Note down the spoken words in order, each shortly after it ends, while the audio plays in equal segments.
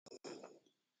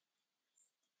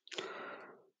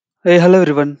Hey, hello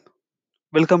everyone.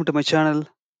 Welcome to my channel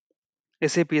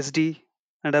SAP SD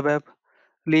and ABAP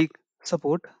League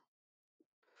Support.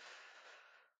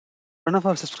 One of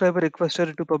our subscriber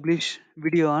requested to publish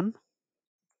video on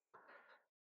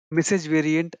message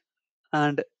variant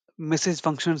and message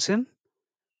functions in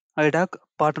IDOC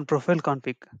partner profile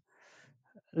config.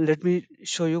 Let me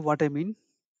show you what I mean.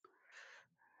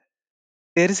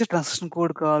 There is a transaction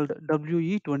code called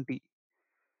WE20.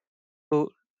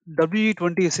 So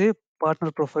WE20 is a partner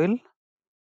profile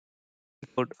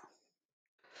code.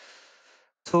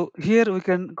 So here we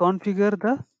can configure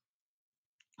the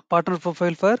partner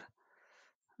profile for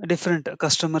different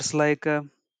customers like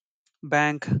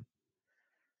bank,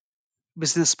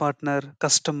 business partner,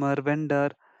 customer, vendor,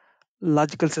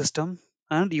 logical system,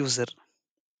 and user.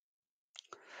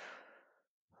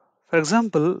 For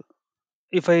example,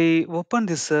 if I open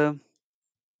this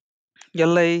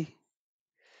LI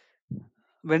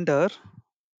vendor,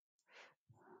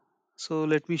 so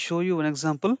let me show you an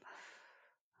example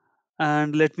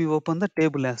and let me open the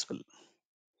table as well.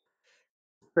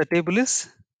 The table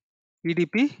is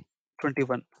EDP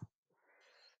 21.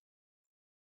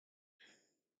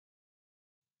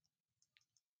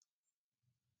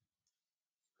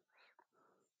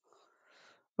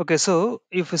 Okay, so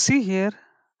if you see here,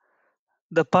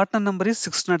 the partner number is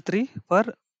 603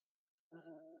 for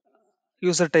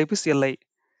user type is LI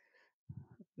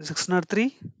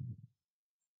 603,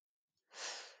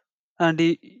 and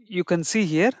you can see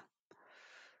here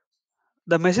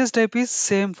the message type is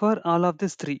same for all of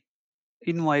these three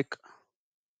in VoIC,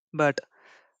 but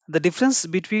the difference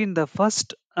between the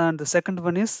first and the second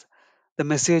one is the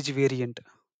message variant.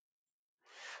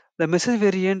 The message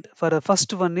variant for the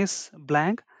first one is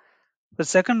blank, the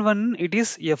second one it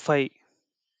is FI.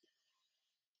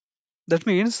 That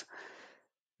means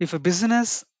if a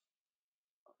business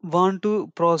want to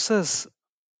process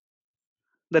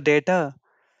the data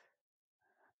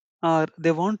or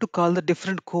they want to call the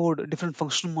different code, different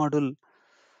function model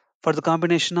for the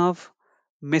combination of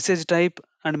message type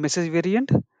and message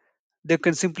variant, they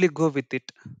can simply go with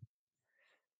it.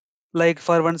 Like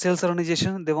for one sales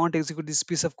organization, they want to execute this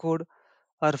piece of code,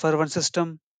 or for one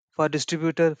system, for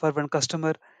distributor, for one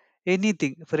customer,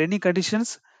 anything, for any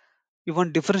conditions, you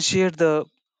want to differentiate the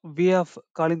way of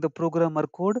calling the program or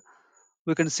code,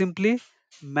 we can simply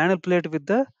manipulate with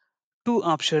the two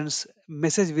options,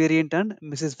 message variant and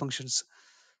message functions.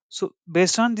 So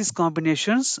based on these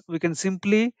combinations, we can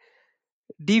simply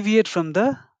deviate from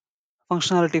the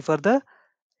functionality for the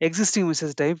existing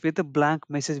message type with a blank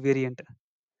message variant.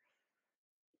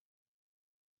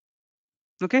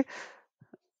 Okay,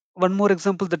 one more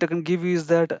example that I can give you is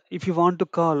that if you want to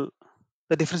call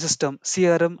the different system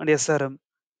CRM and SRM,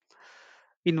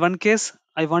 in one case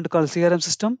I want to call CRM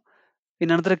system, in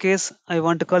another case I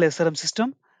want to call SRM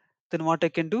system, then what I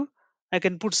can do, I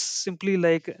can put simply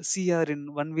like CR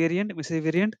in one variant, message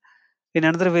variant, in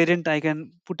another variant I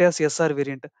can put as SR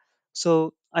variant.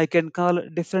 So I can call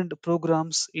different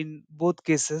programs in both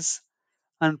cases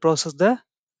and process the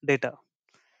data.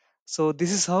 So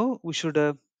this is how we should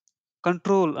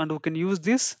control, and we can use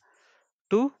this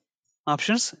two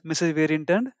options, message variant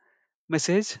and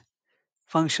message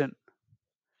function.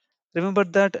 Remember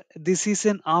that this is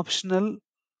an optional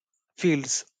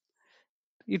fields.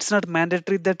 It's not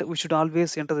mandatory that we should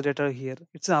always enter the data here.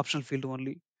 It's an optional field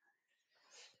only.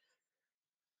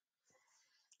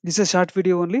 This is a short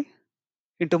video only.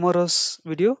 In tomorrow's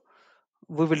video,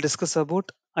 we will discuss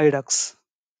about IDOCS.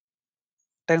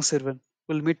 Thanks everyone.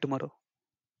 We'll meet tomorrow.